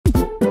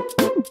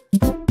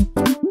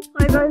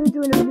guys, we're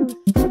doing a new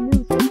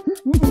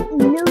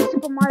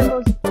Super Mario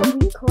Bros.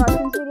 3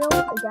 corruptions video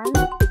again.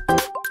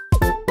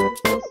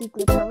 It's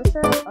secret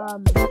harvester.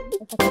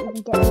 If I can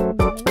even get any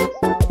money,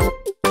 so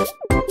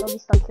I'll be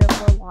stuck here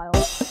for a while.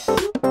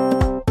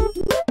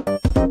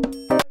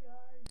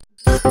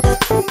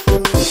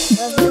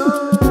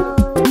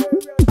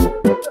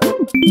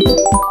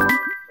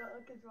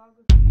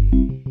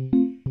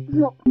 Let's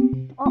go.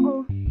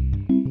 Uh-oh.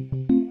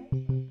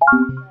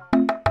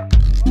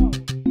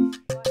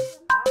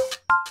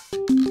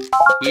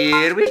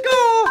 Here we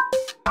go!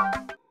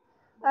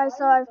 Alright,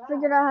 so I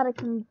figured out how to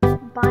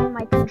combine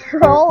my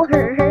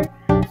controller.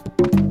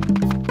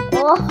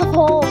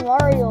 Oh,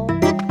 Mario.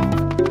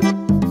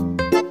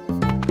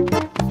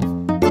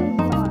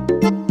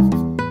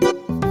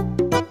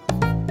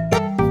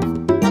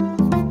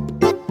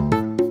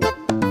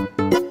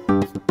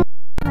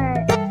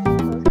 Alright,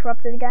 so it's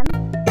corrupted again.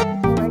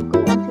 Before I go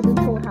into the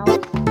toad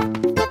house.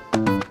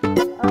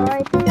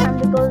 Alright, time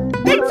to go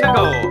into the toad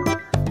house.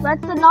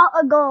 Let's not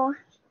go.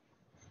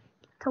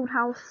 Toad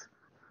house.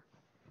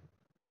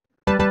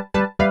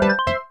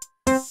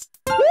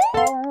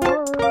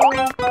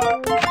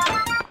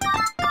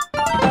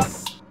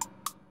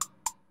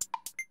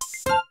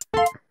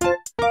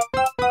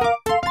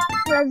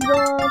 Let's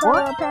go,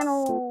 power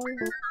panels.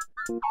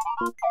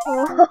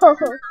 Whoa.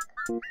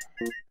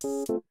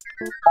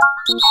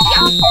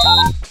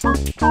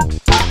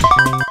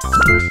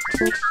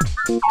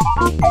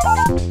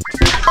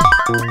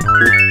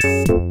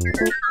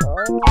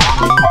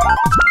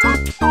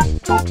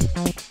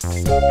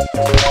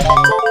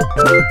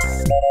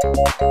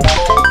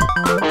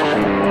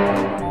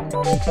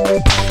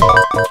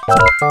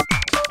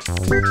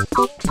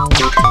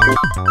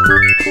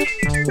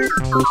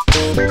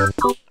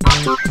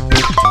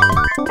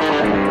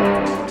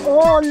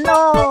 Oh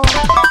no!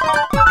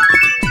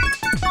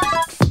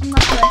 I'm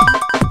not ready.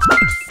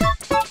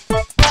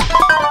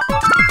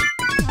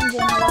 I'm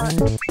doing a lot.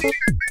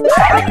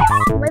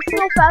 Am I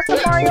still faster,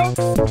 Mario?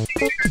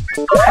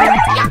 Oh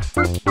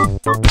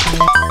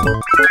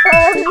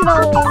no! I'm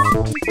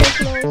so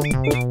close.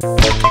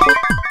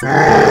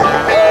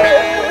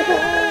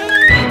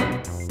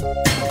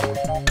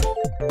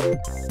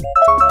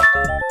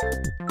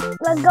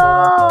 Let's go!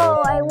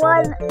 I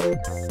won!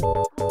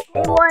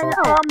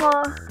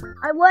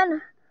 I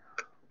won!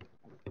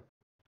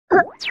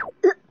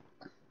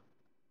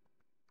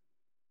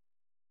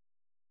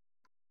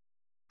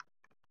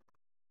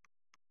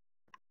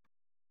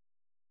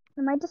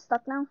 Am I just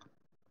stuck now?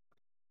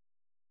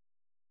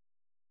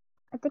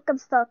 I think I'm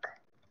stuck.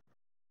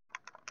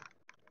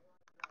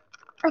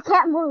 I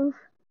can't move.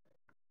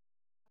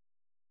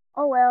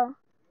 Oh well.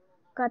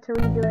 Got to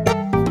redo it.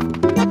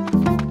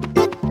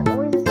 It's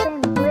always the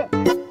same glitch.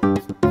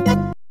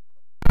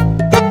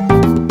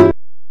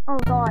 Oh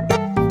god.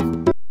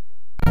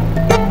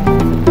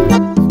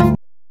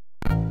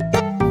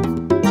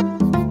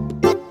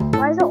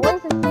 Why is it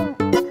always the same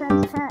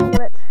transparent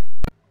glitch?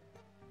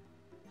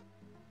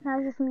 Now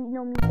it's just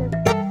no music.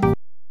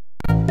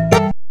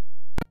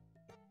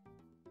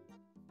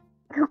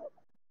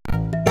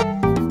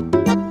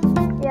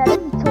 Yeah, this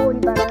is totally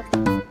better.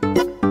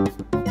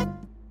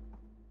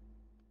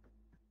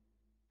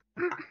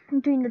 I'm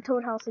doing the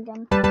Toad House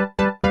again.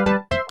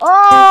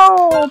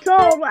 Oh,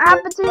 Toad, what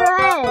happened to your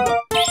head?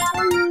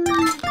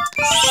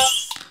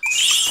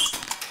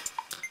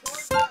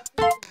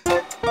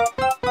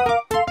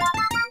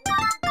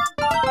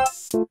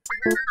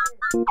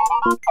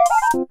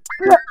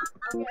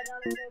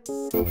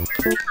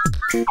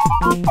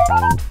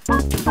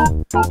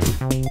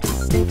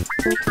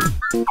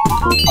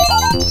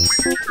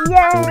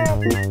 Yeah!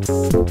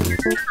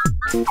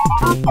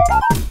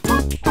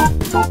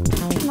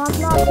 Knock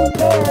knock, who's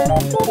there?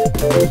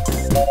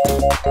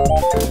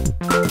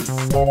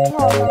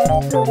 Oh no,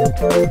 it's really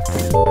good.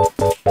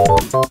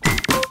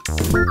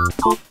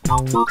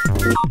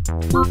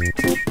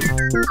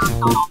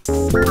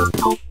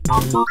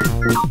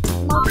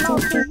 Knock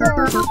knock, who's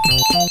there?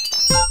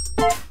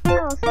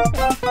 Oh,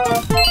 sister.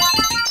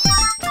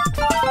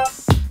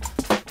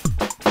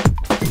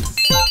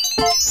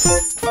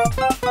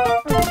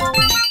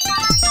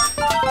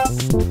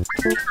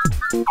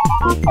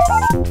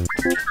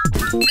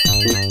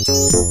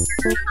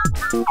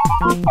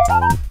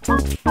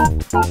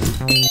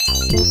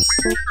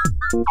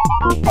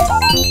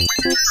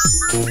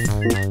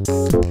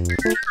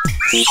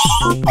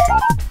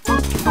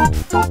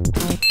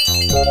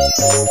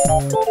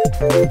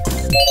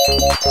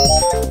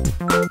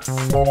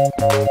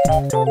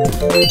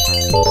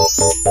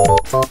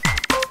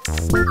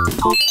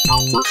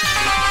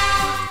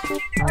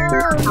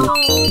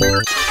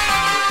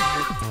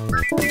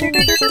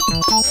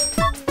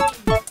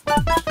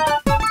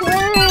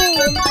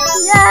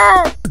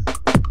 Yes!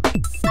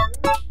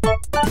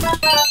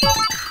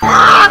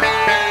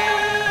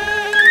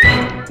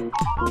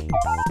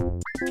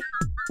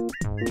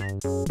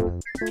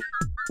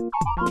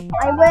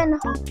 I win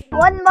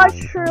 1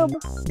 mushroom,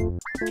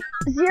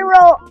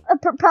 0 a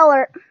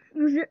propeller,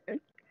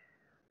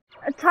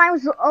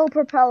 times O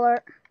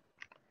propeller.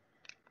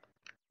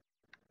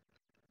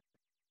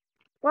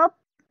 Well,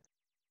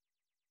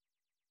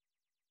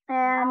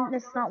 and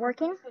it's not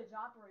working. So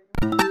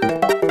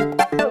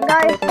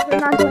guys, we're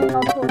not doing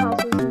multiple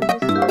houses.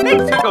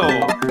 Let's go.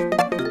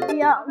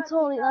 Yeah,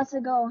 totally. Let's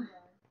go.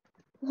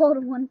 Load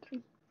of 1,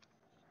 3.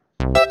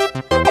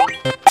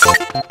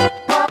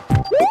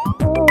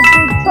 Oh,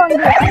 big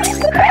thunder!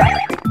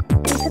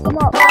 We took him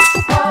up.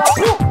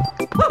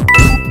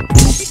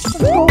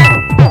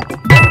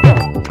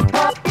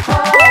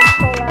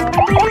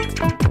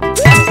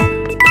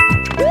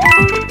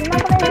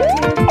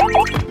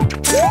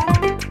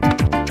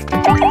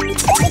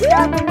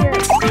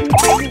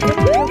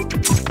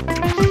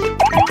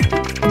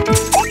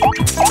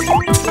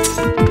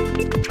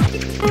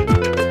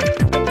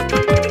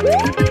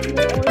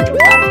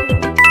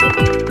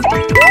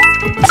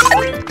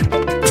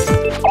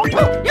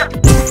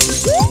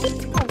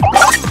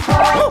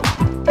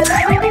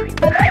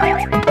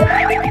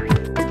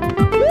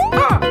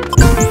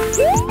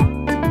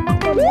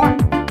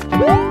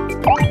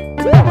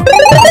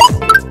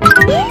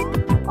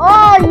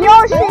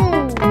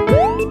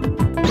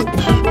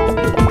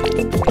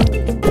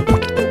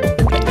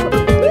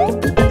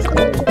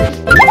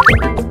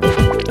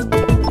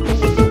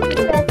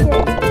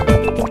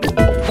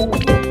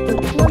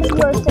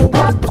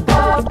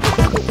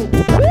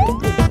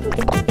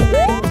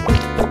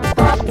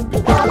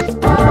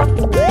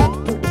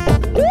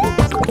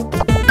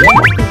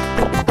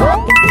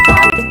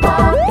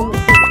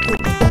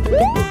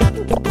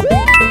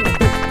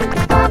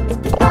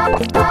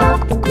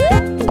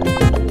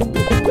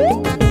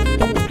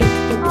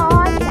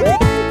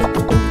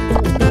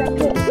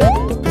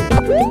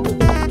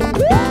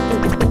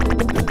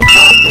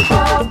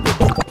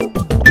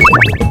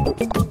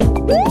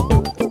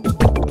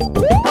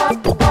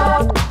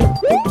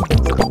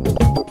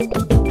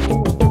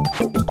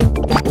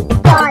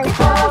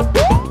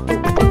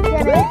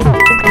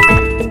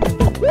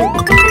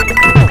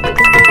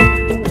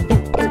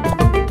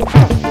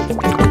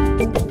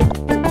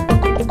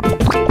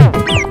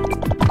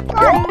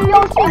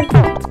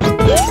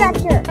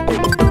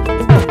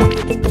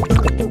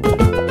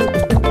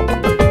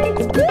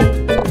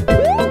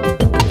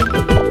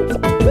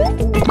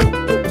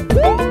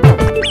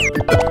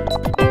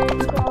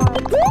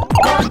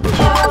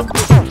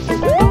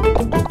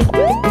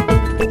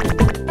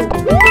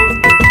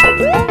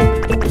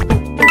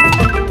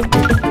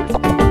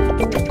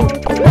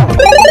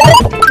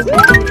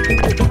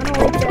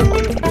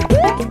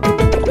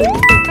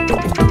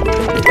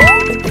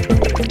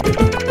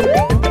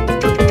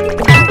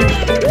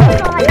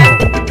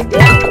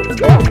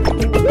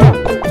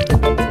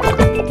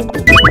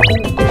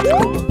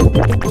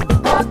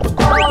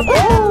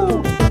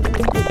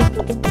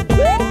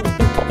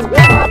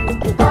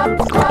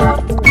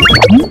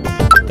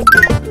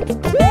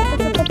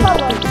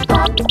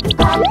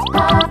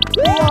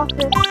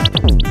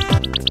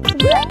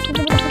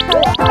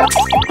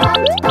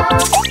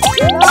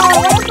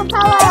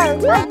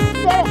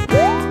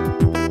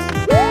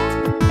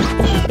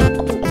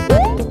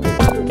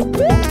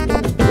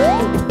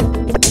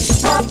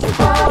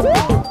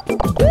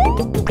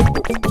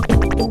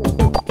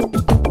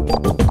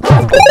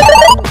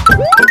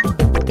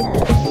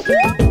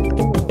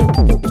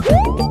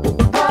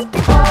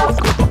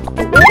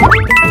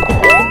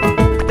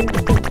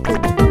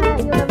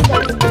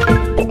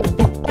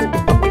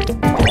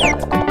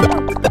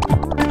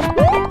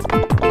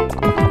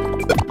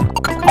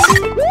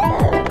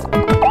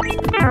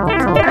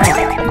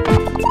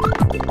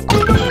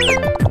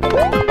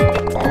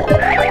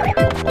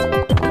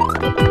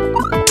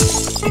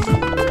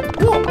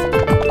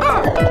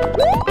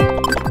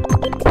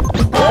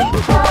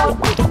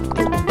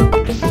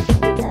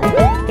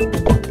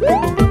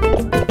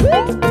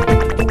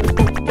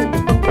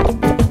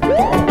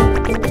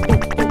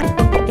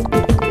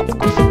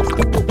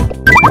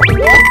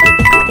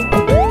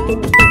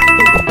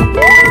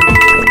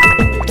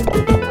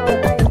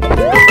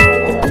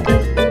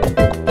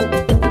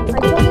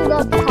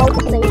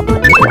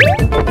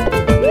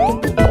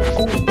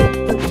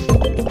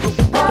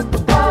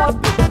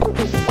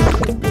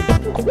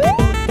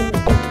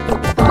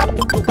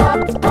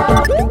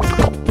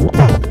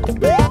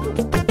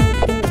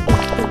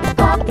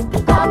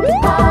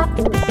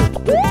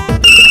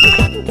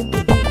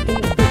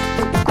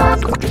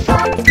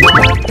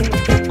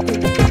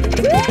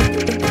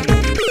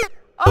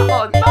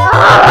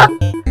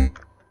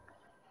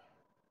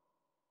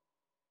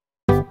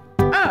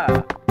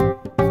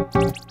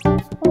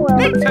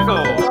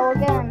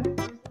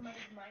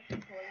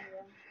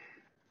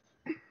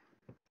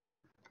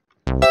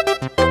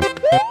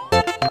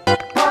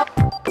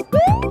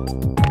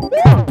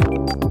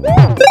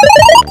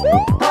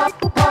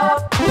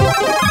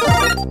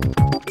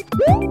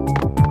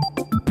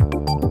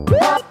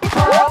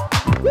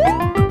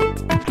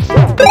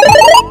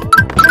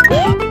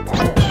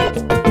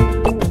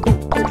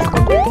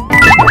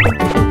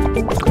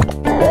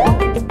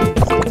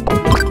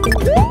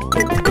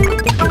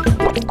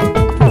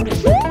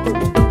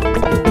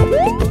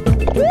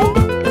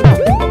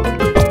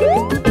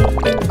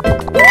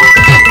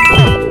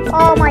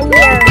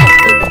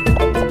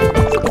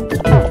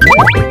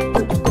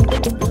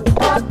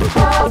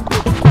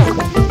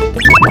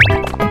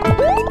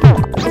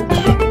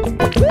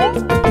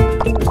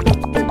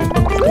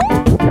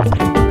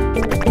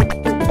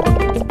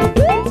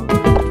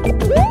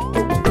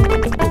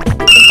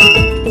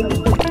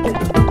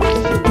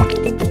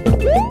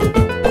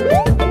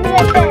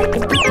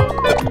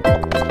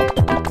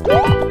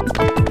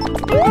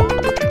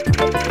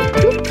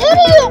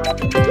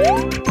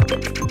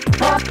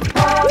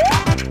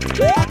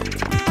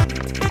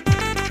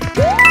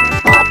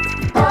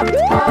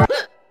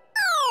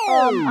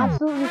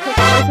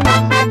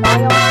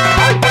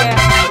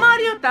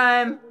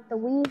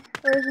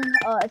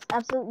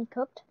 eat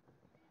cooked?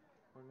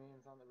 What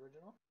means on the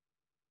original?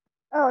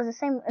 Oh, it's the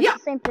same. It's the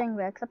same thing,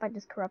 but except I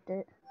just corrupted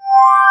it.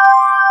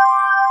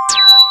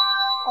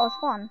 Oh, it's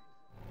fun.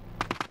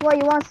 What,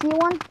 you want to see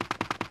one?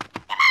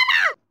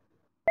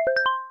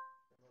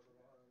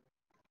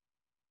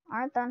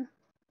 Alright then.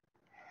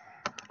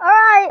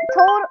 Alright,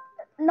 Toad.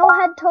 No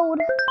head Toad.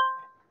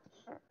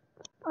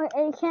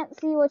 I can't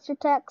see what's your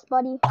text,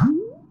 buddy.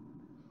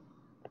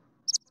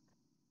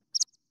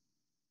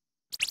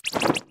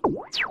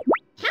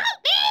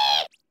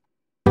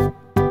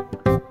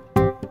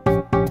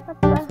 What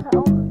the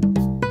hell?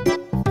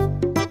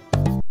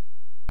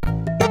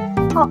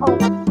 Uh-oh.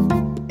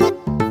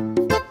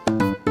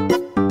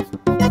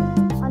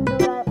 Undo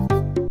that.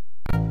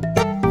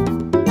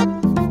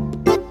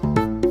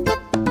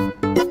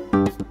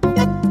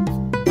 Damn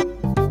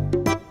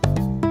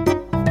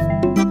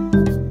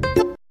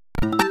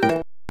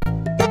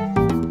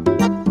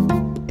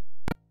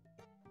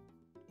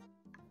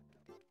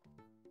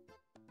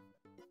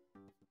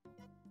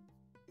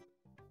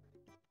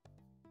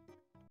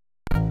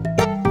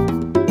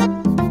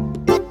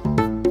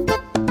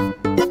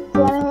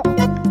it.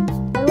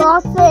 I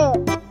lost it.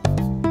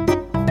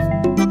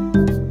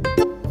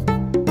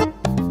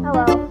 Oh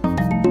well.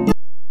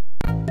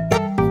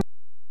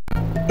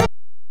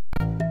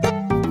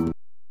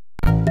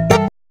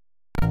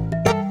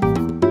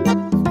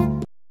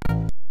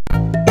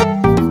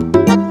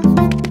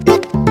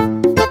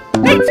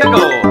 Let's go!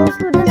 Let's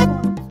do this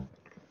one.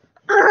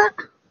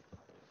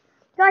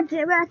 God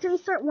damn it, I have to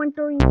restart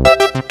 1-3.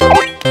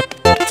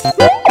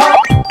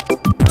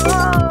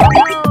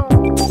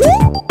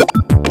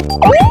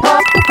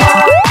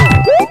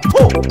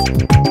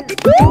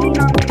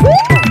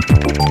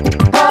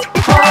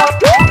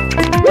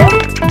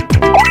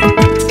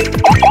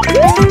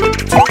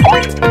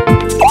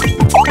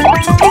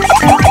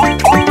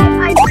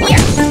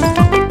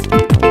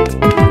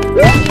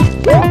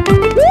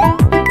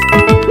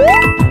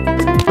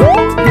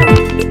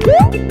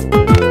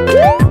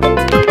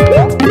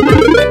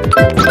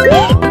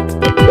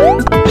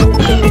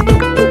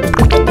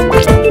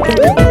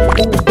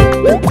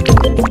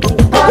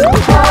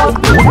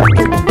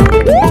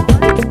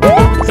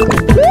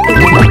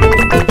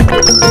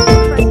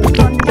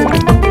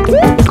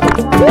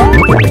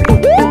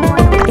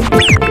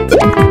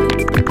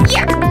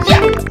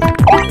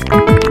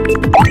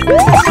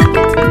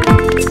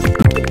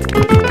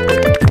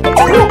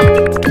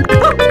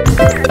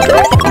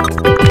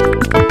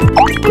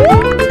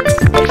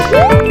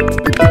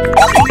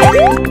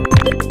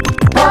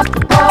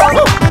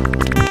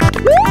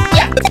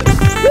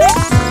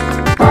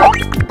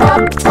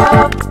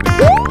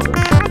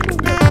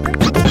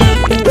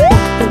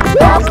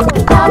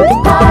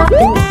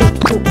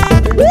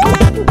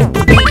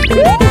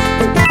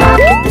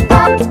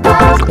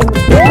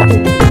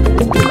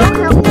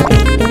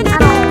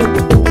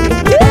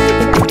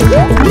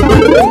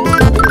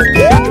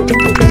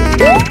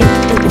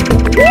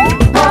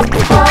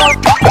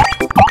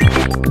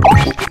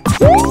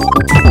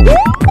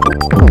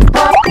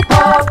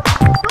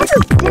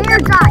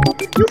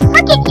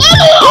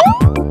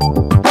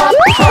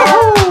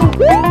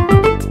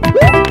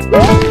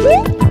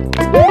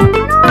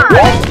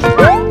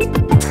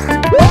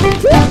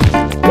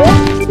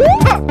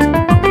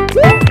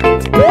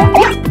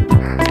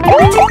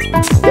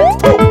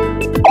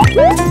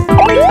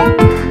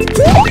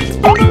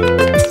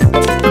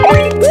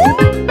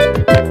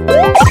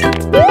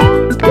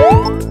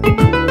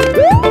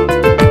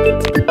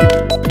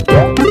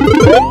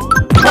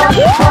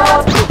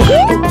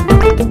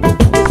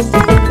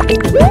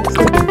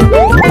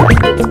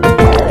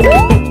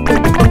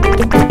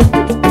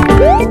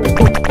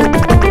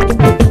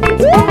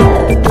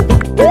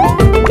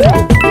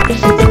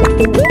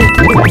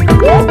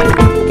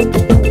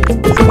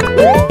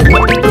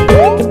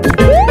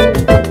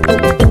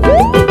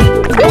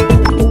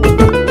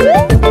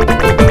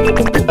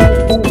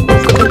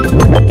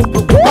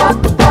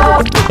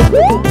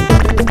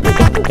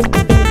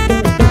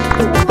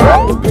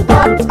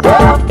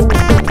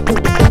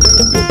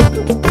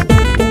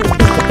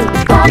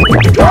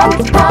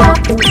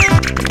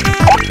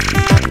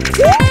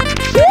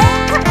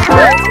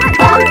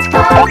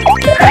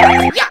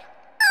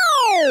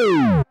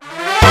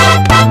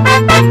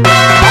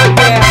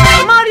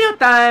 Mario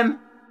time!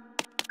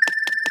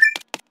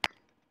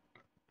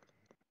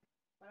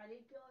 But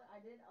I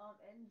did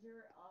end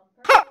your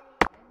personally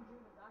end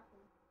your doctor.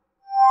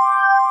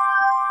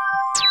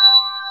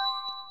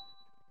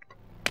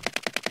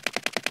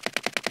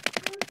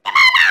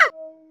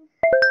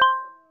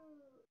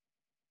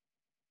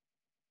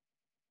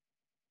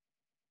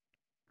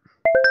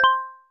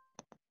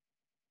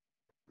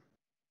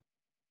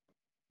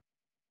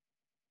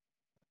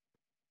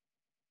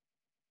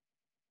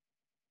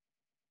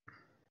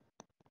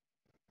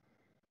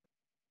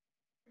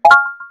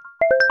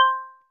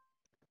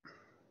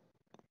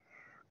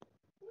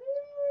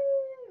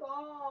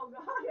 Oh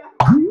god,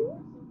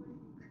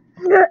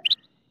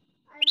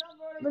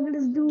 Look at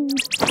this dude.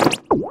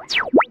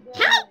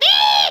 Help me!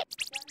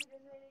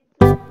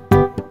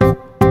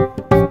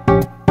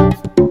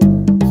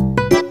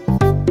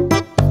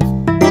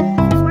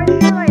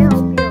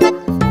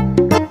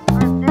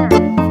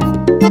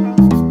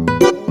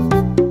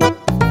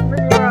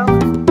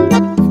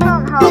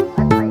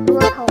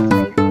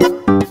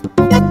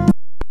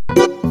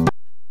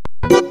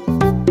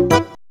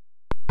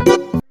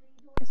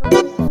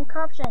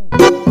 corruption.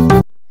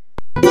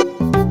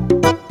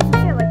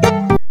 Yeah, like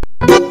that.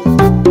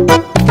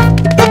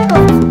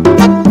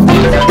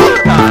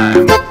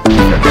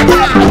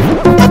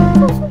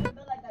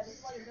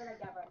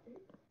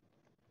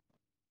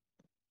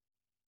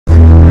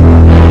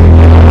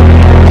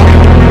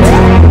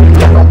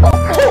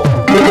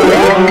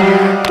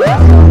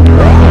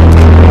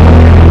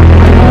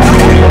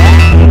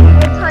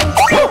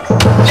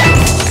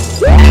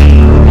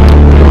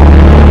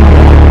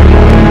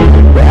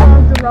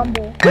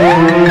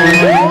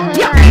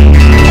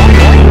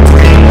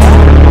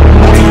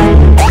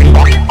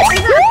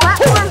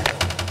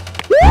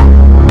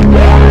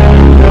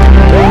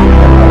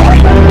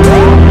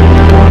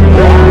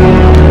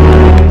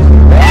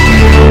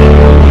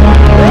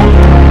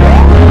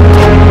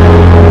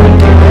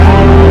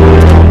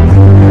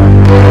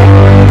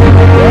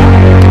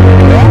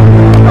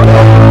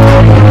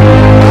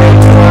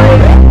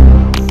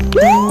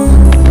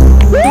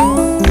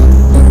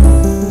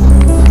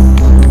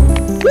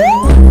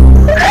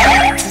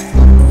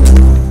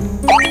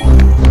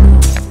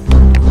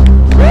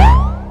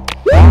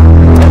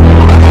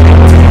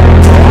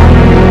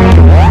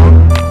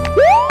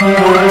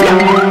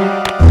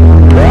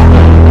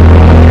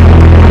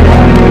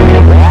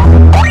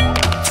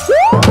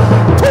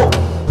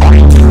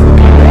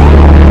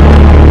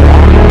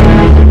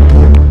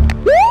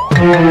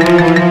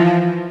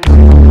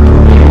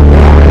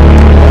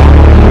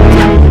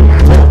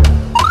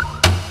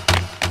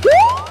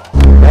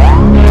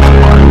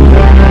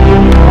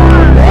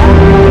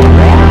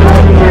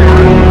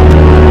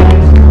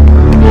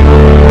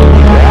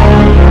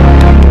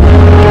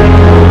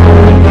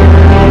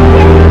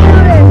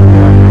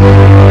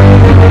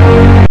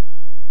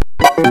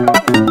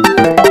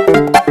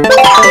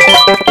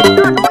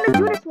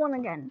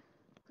 Again.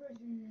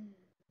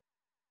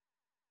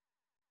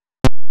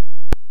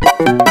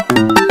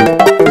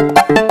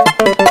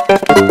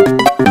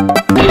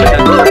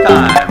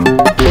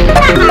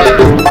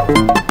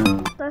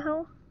 The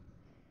hell?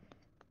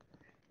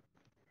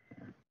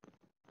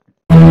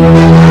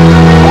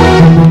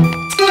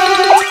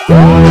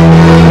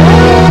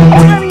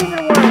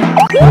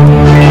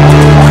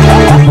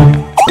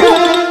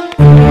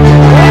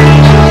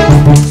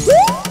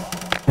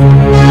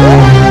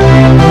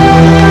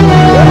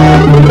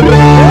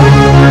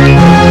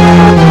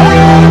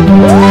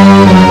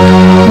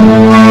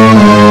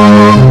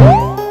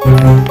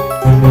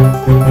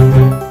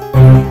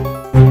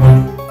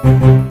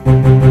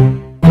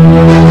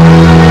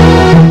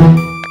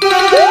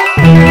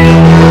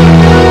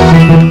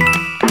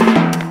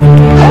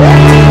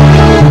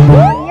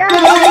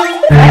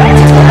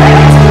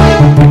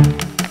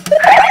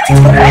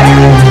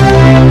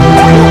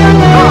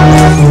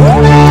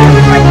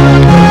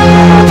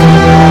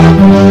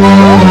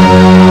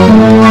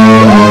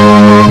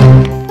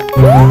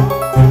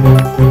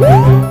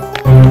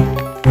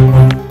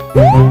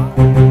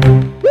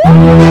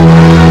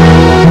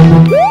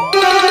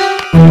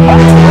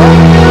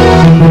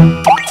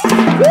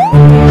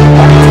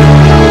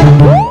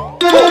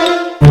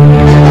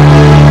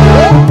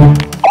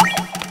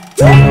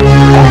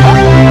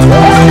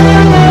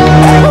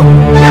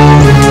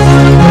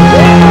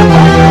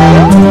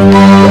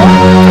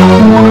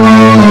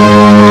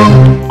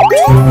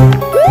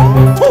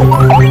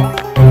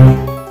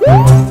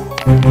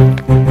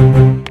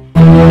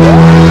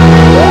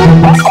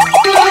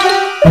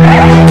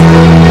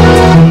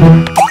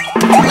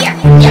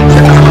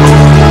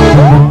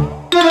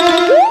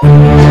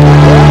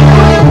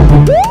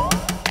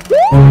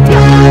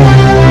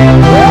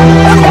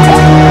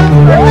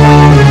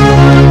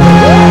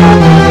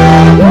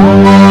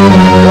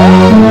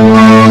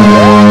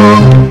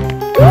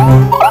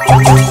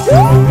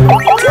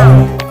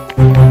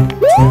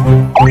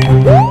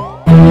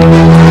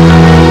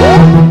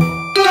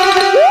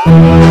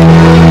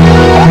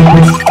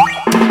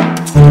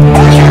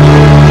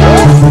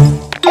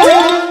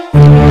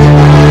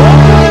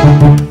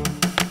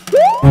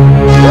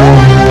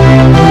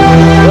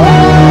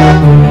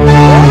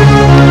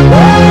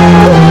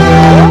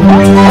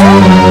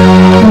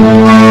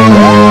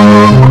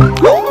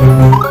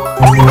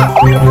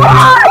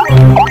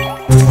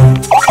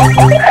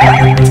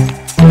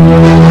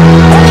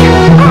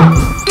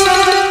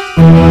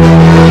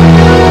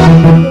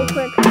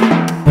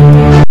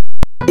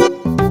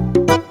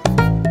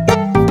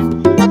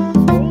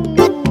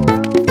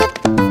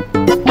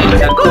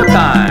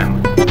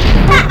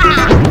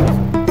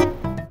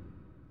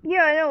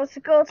 It's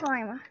go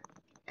time.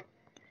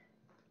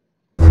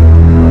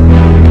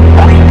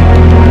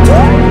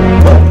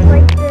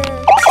 Like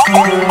this.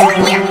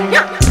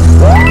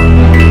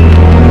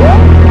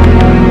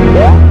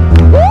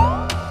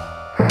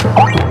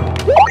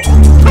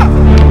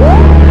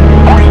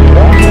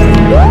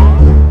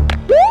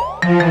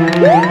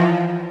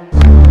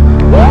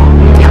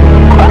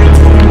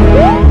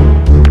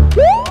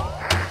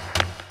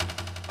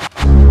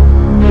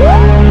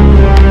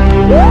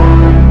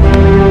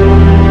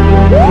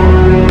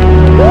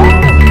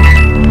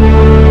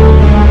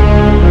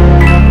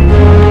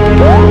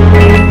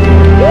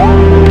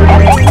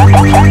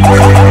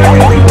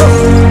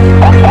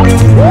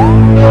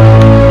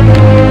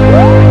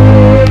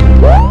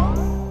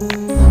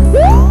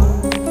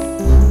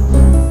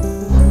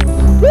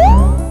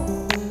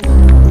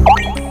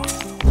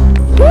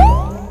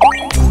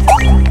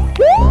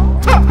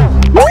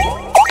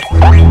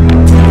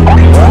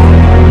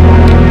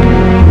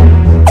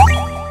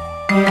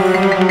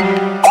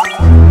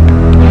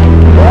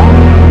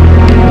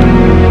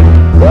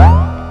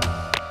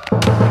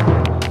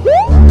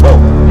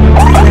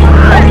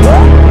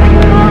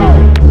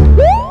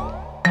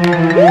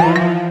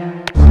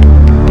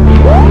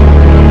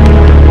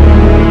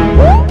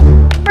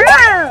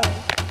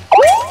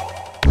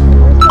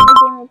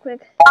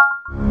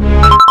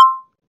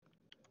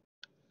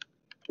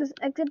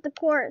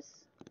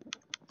 course.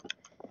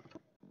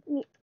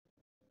 Let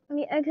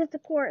me exit the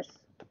course.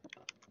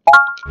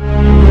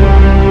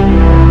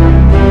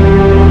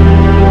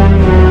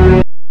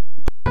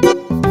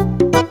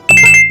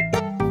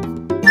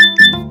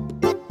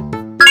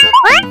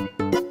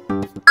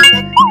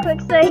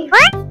 Quick save.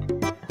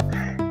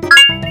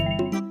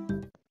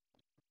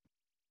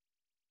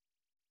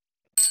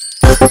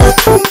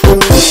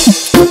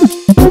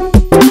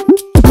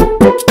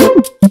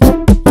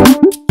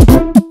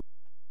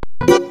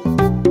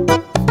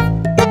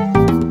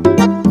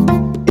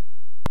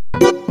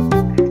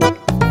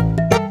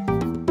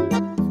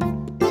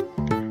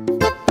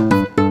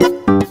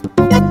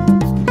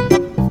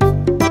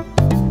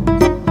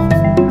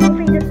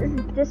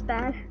 This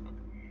bad.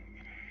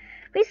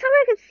 Please tell me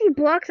I can see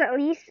blocks at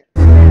least.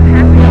 Oh,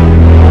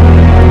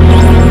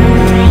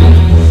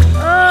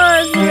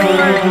 it's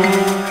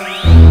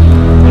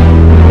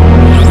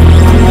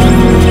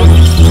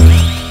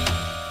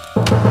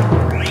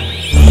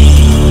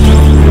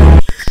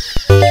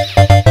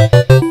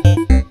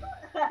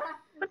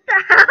What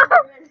the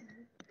hell?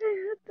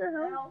 What the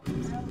hell?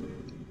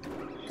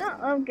 Shut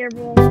up,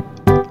 Gabriel.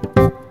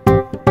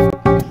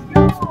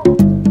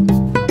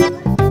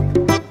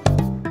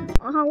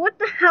 What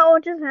the hell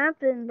just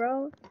happened,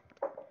 bro?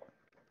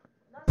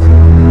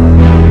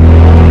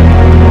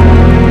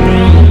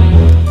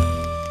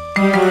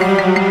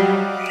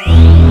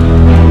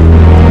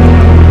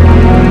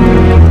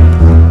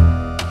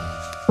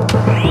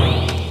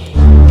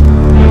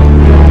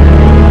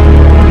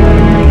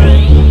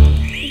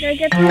 Did I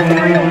get to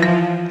Mario?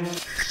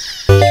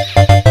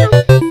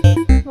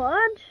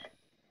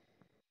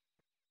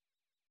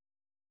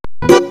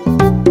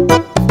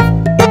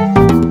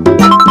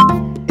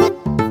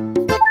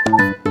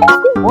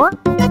 What?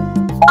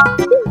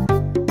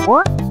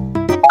 What?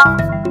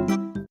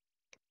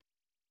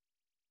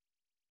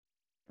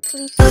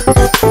 Please.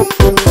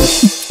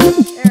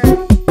 There.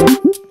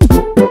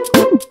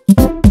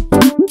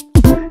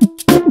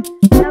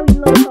 Now we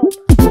load hope.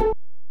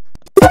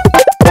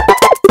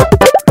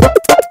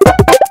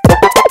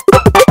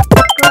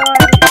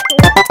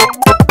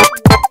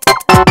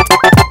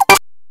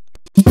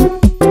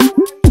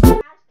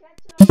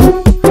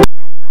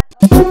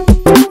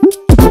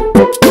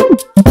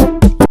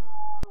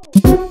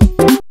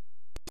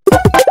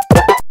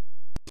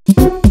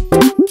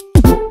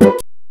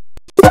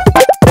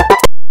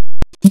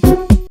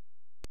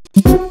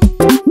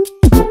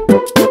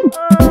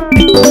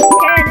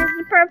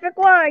 Perfect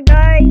one,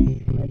 guys.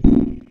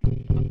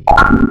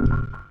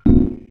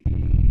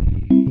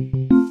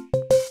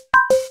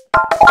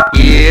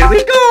 Here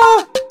we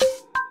go!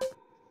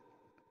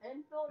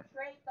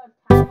 Infiltrate the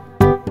tower.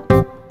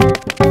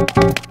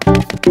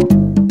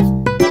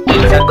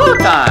 It's a go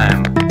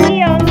time!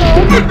 Yeah, no, it's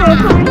a good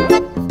time.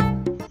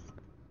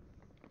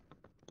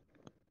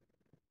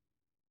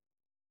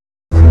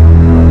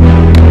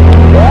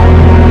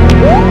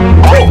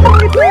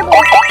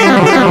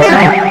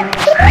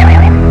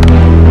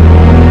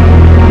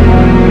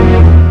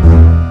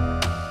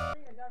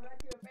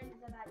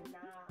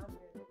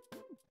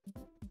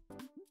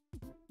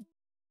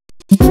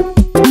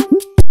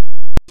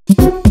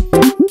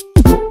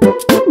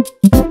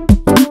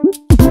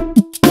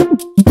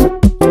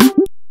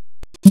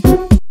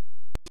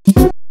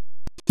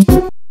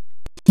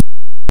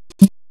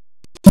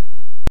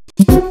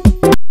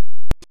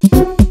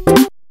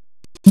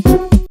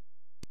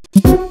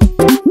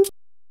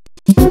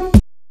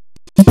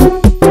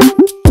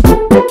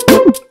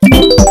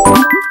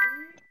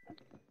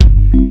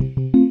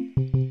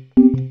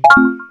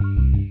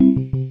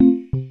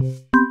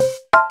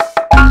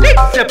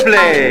 Pizza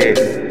place!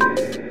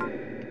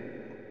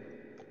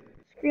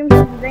 Screams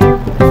of the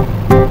dance.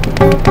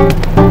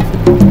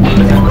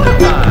 It's a go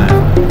time!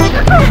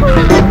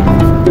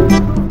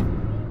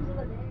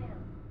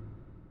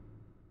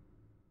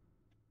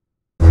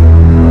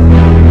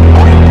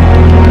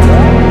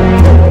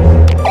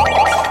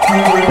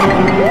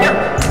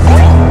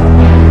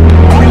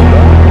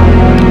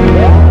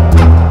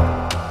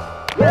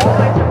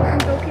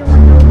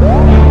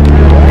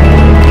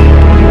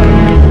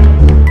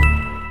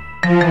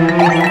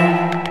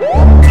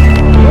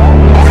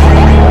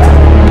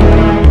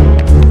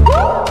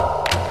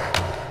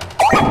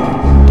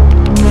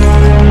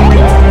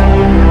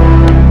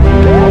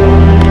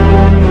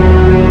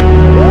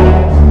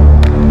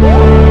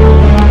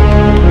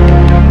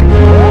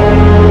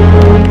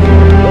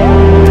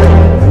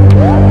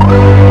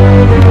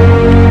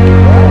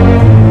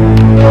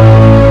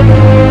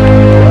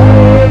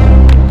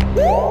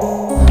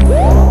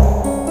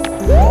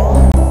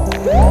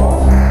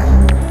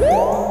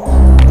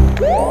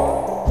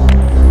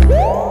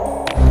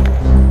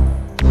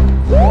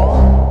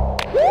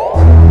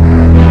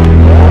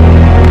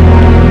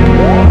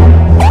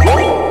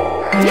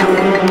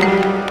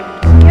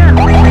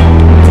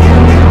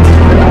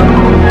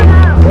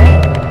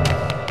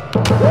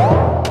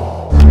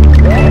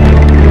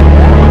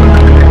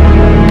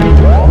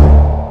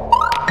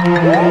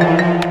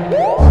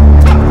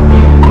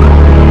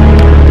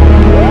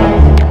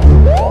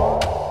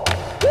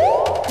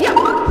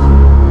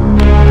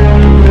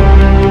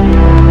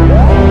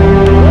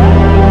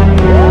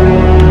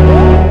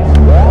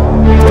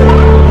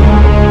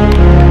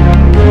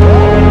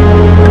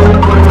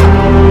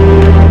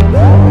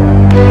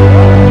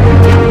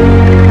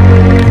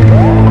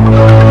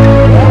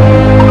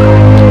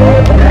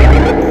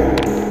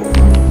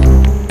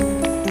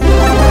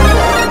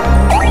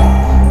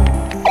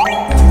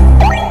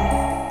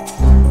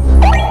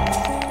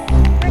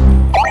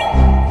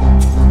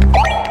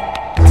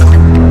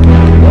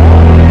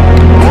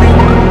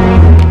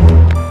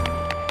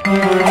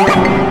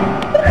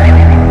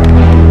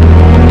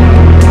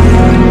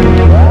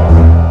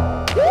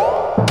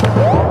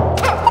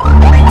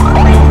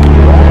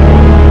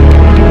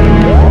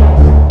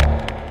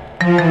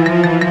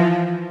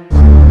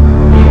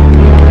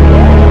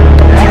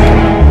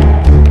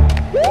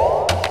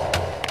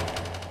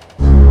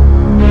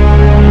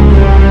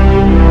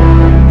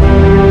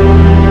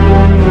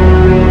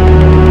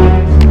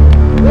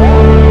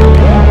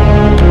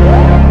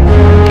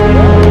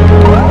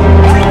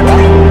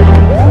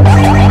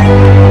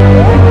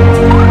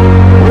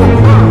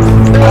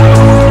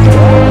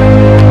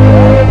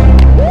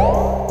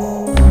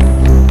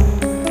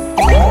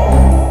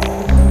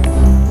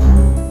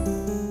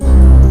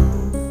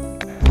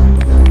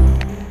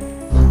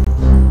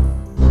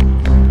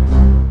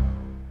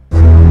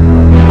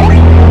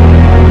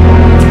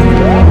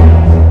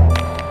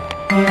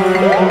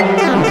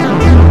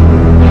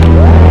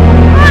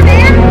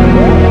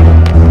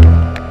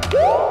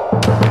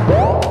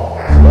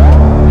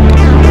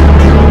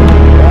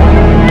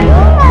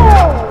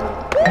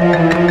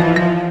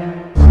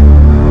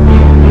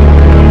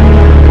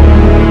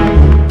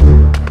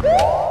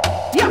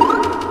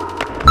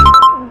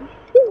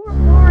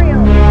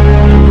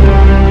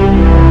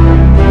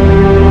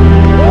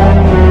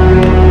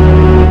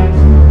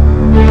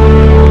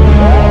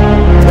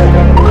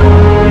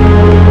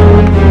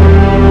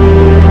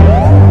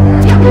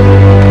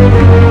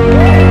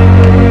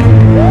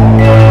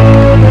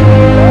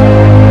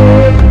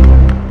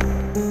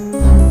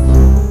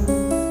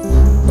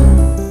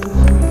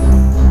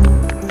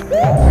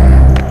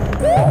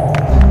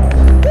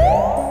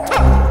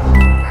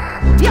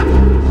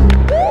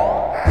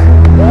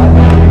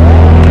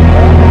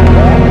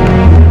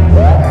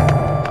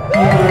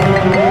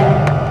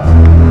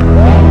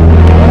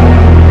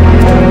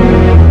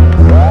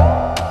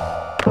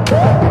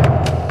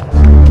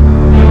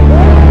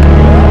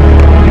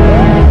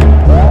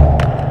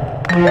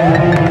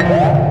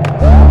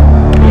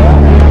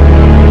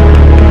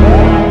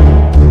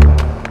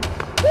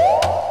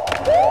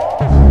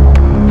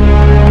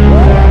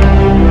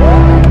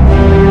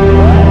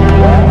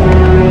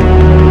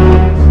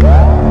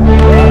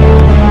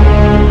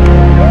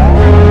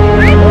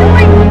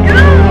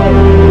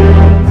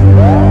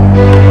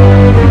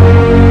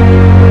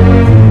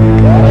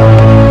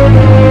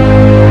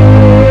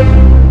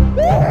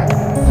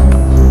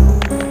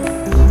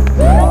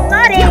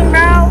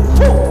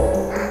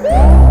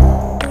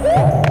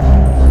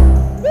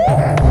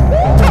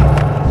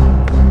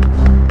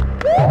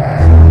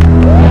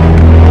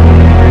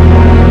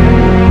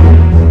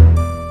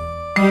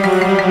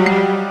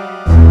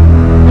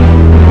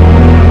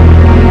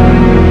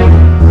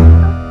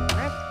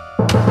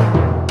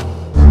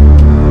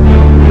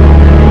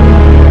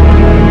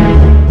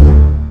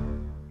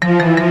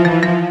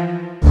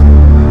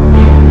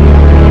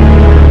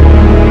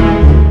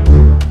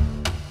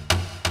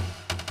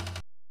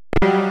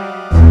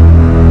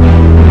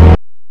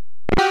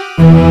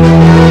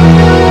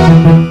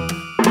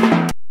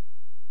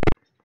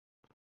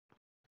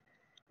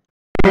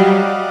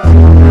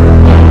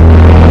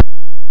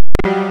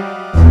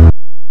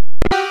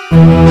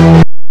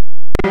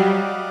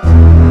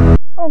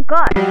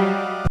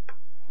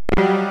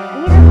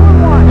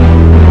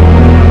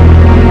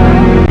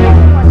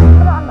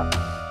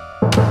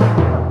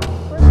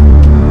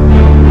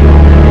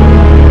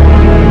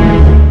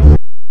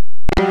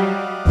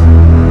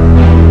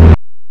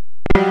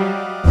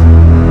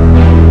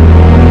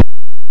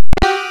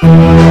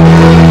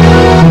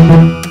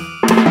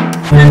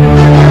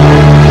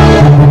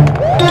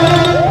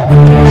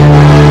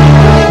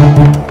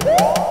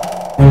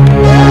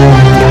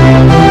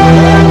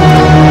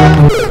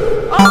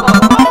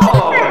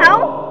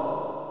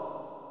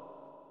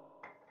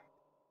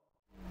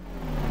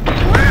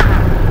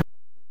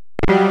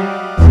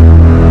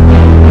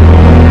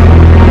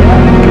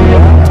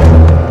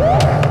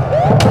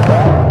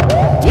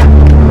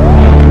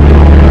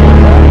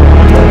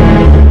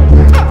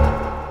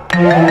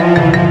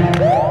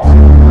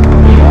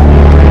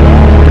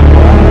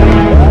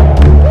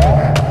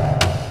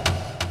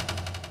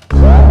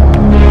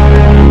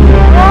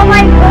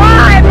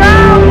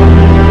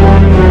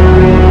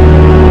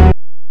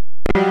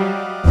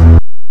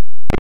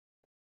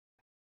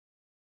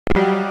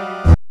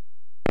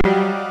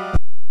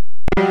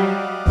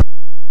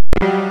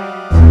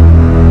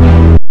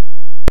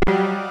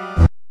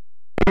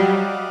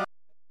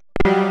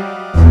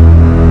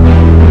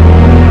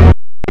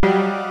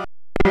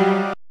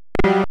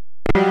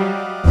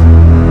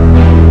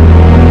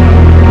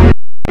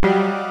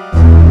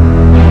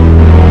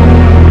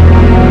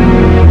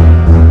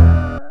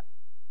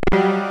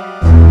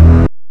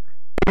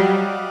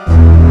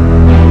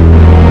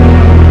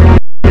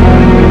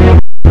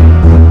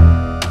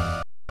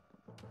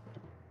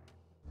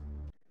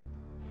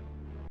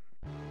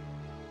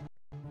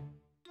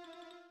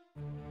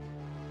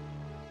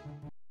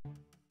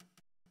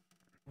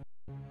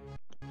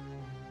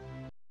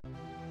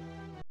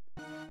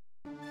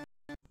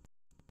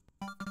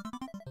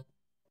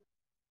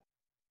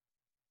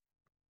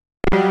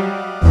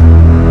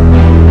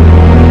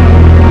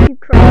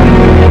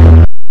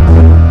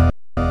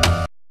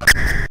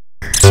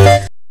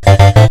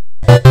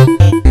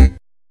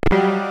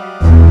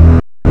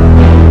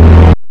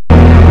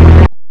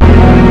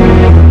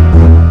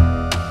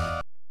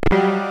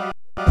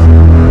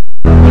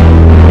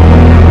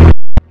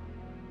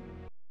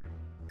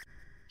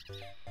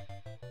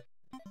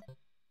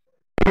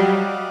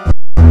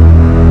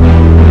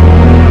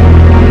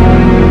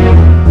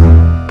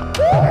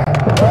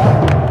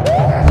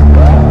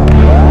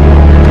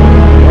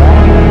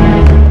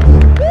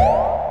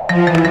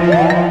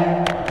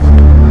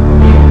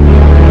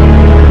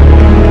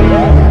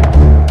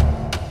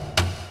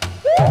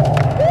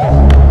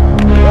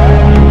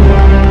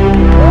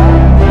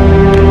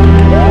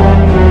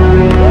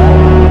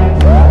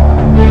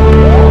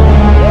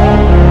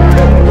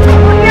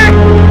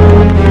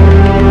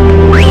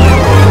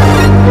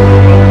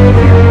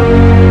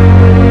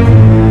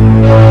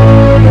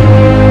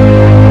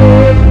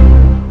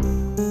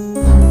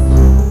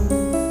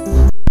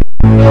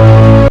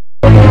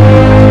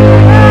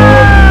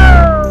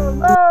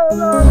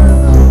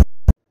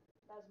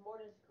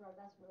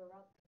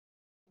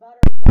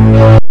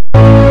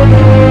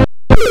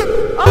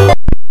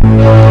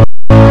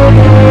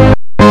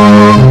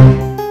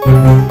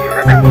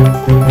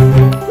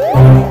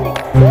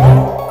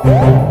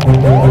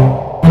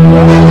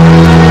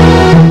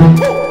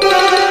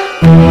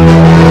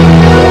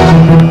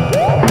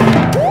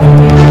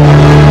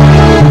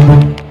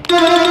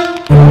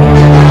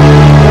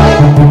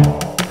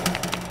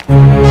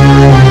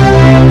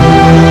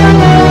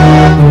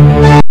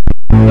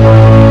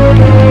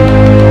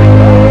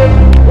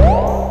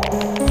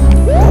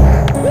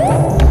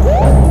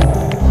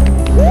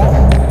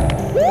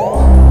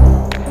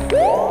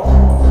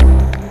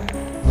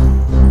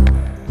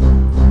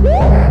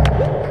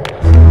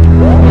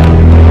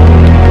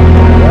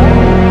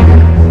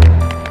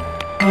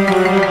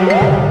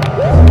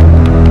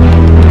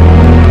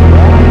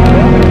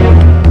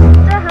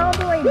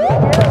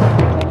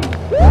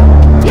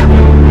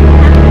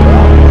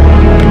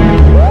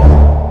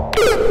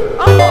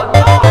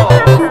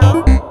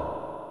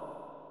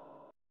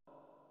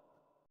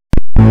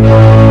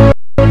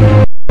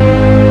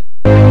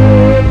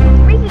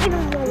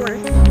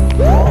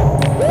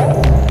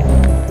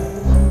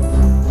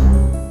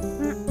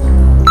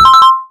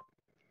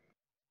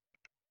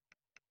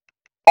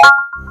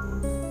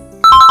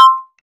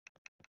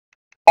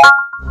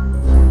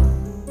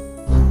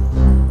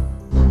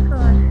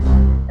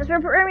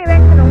 bring me back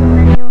to the home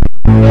menu.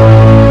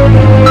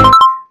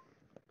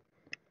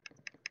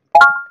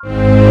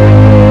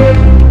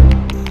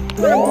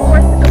 For the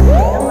fourth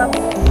complete the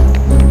level.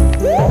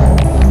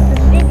 This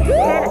big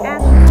head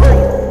ass guy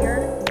here.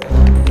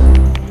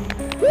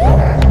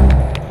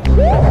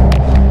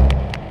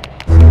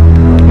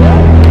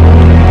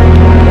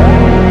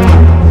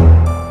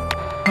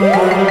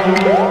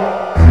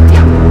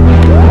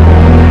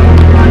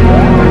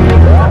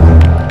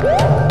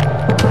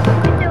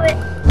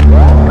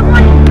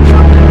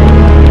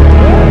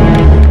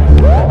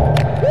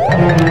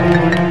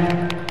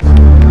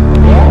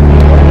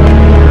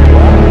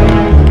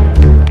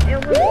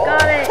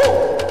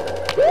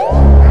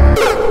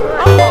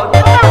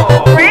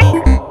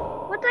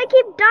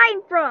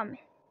 From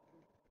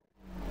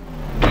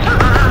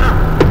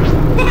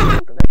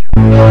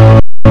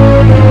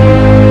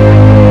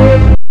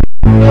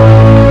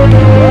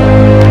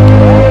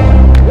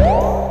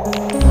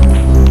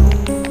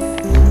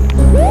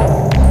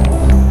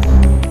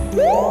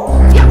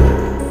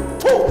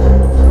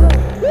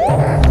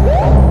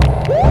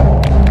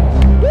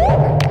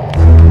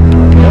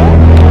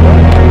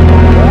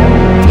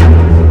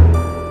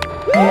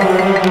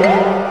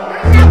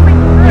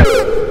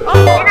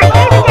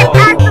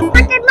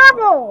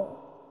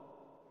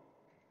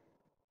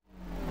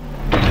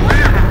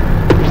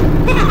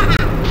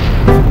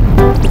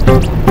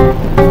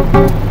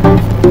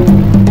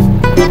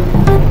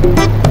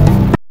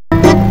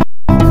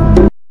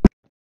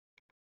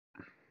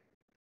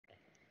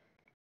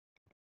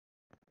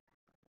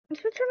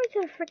Let's return me to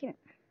the freaking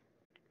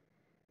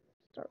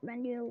start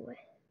menu.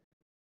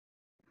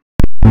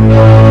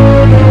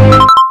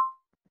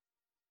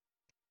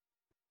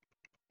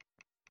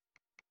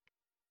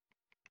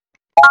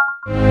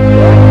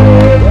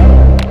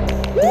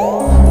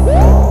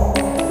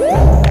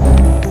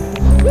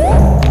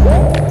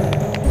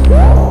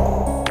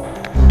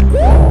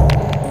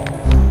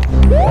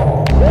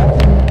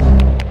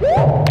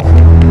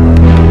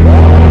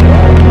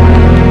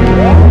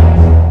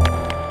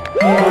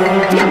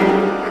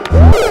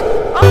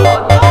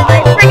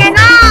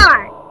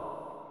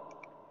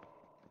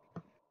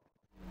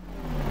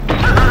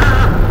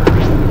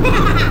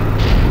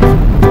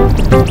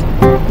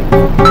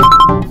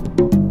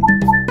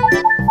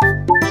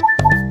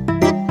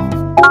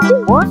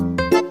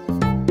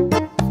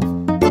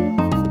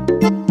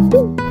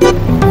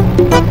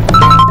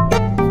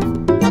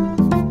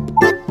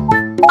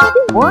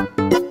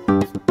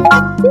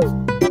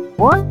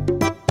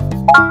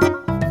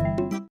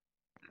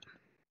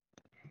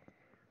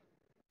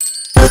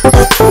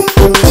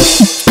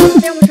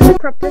 Then we should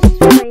corrupt this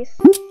place.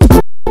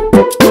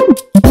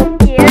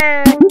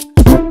 Yeah.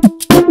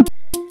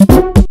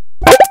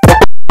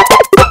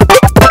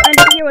 I'm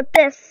here with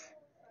this.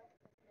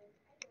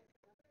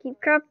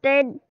 Keep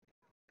corrupted.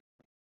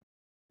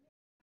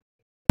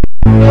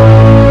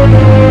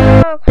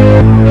 Oh.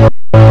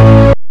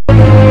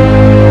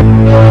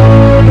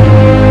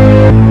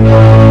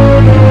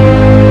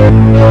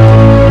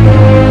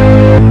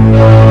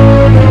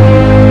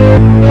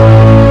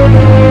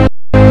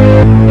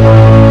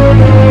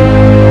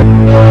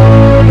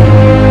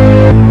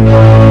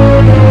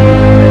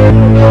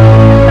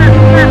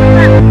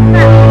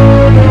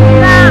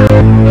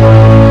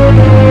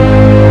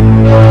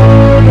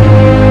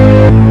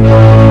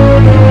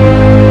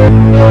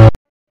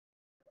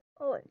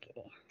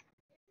 Okay.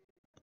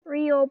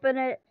 Reopen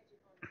it.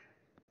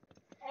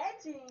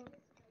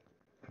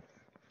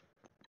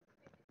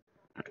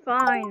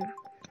 Fine.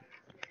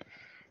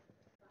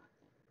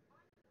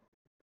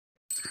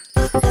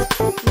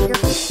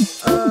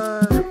 Just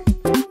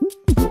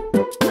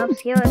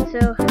upscale it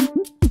to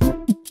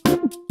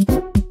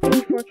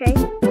 4K.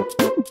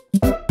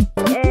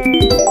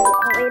 And oh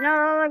wait, no,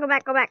 go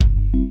back.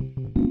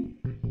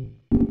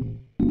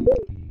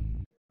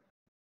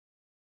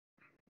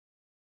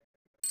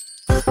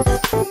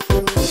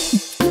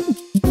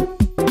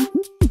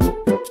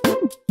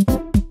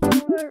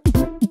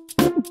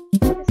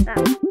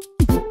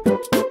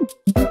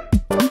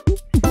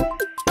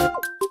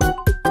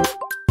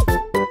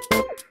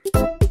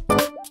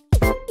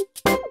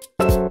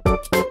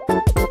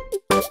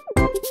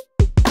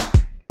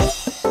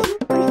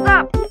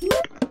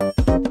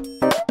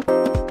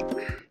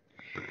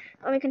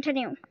 Let me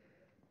continue.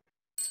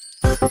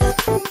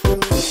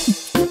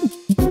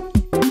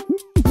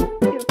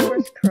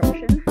 Force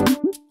corruption.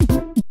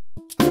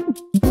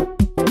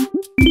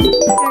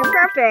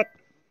 Perfect.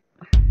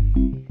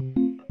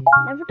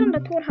 Never done the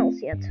Toad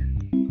House yet.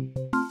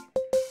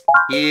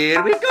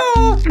 Here we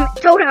go.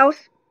 Toad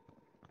House.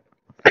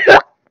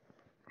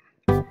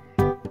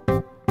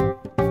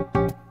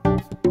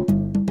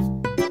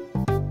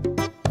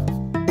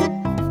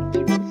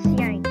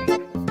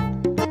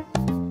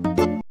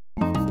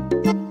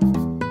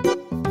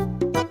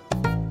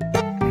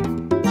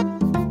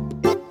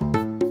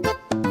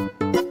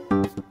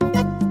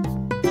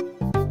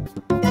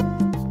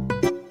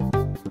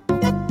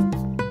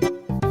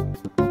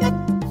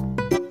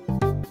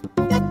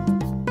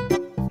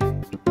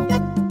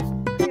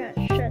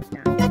 Shut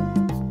down.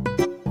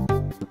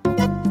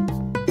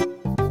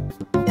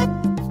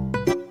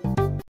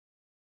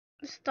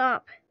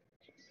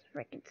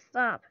 Freaking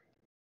stop.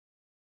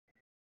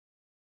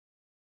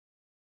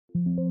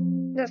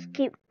 Just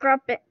keep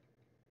cropping.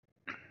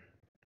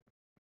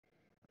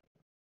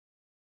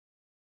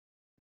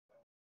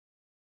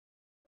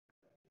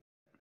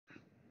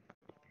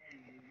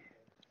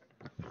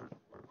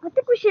 I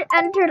think we should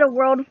enter the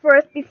world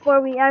first before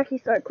we actually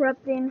start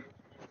corrupting.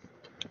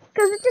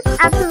 Because it's just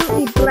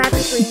absolutely black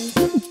screen.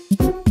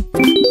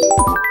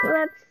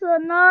 Let's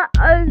not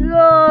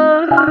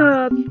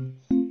go.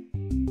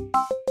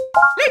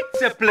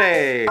 Let's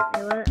play. You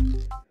know what?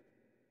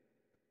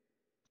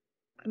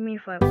 Give me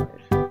 $5.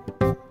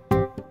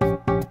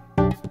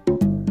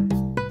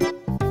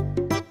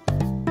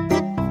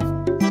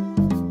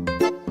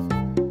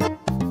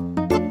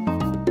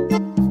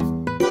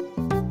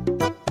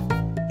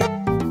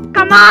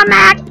 Come on,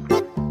 Mac!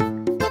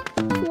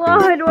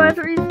 Why do I have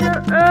to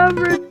reset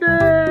everything?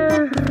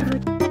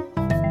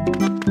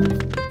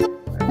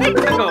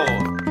 Let's go.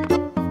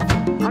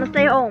 I wanna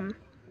stay home.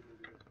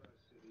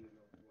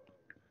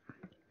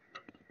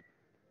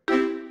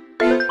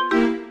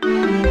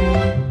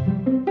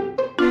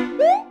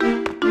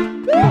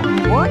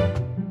 What?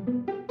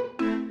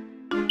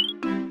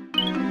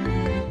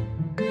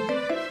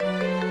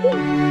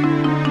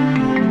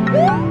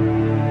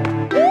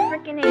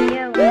 Freaking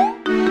idiot.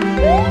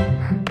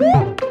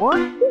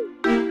 What?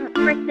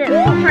 Frick this.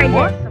 I'll try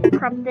this. I'll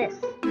crop this.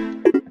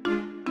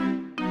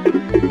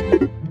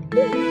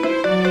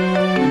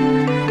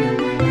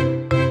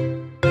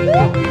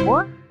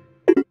 What?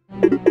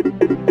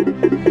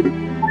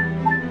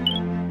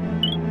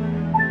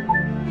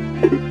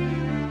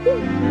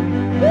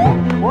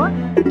 What?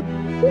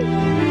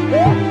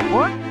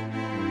 What?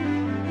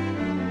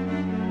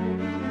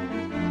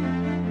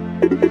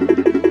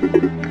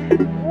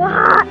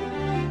 What?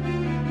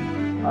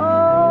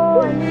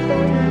 Oh, I'm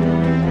sorry.